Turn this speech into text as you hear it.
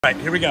All right,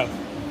 here we go.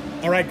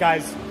 All right,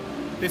 guys.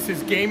 This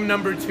is game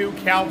number 2,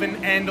 Calvin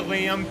and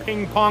Liam,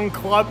 Ping Pong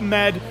Club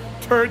Med,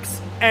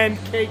 Turks and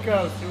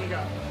Caicos. Here we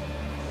go.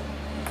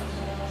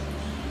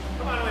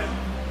 Come on, Liam.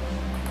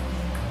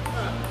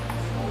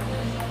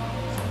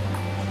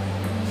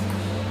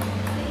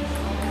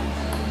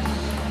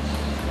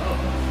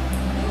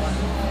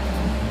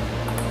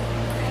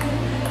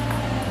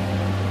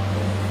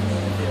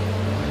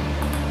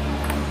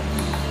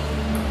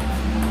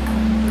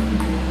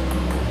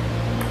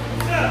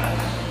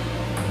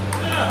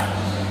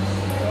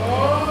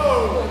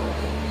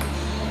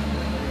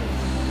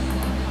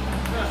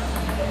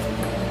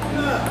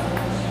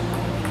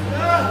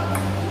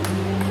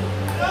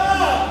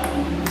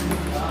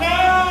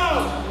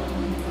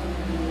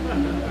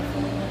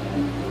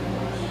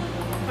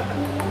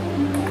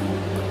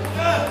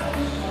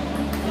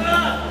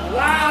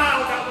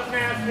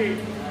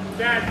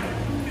 Dad,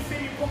 you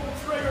see you pull the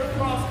trigger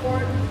across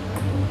court?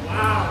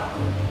 Wow.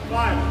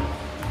 5.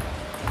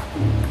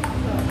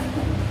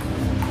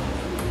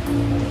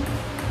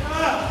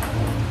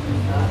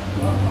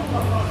 Oh,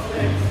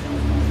 6.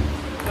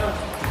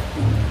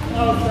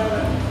 Oh,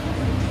 7.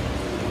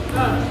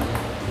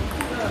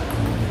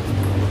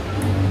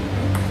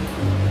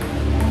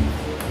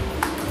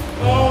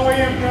 Oh,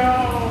 Liam, no.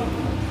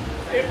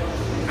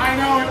 I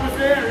know, it was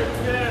there,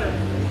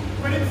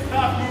 But it's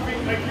tough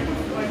moving, like, it was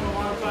like a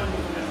long time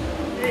moving.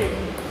 8.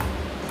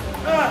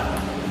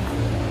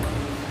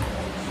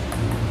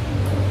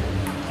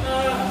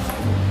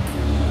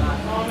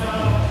 Oh no.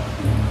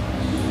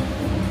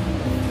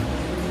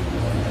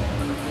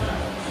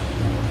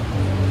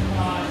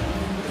 5,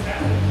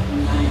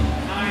 7, 9.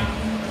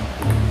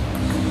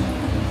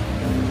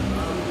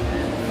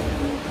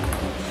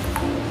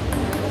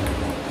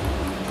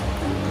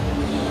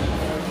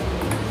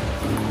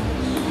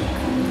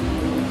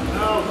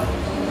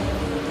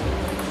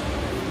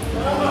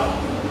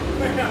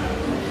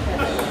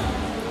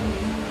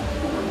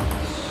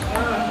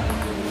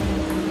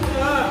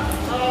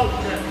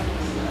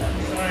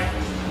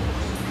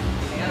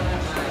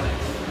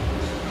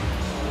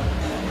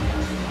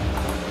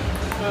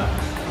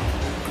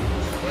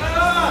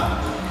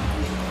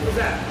 What is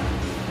that?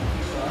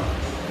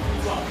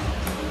 12.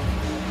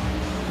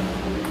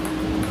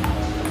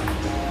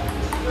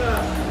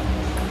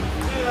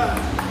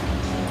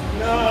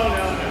 No.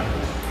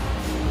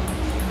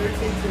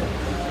 13-2.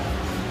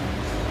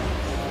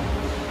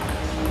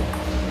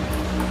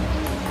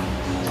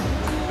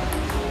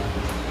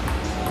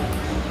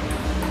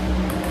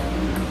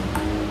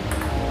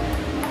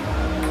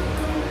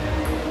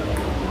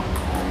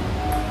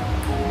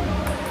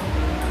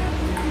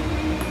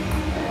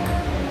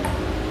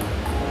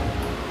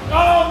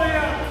 Oh,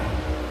 man!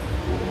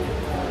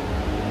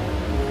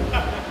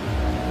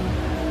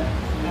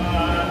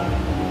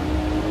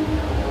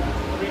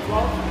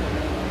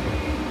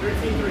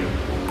 13-3.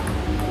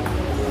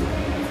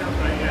 Sounds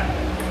right, yeah.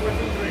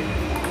 14-3.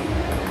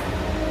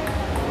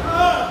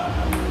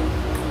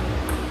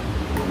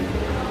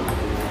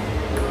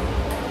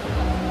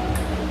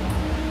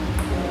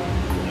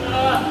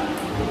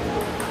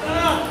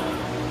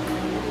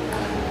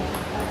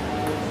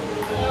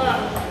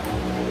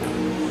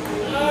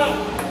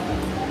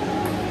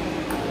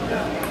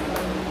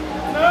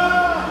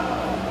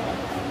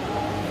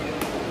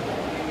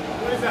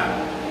 What is that?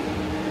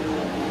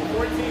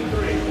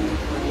 14-3.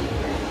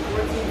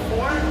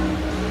 14-4?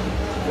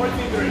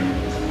 14-3.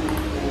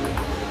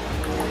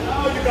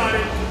 Oh, you got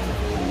it.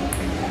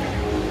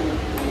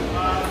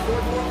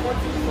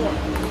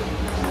 14-4.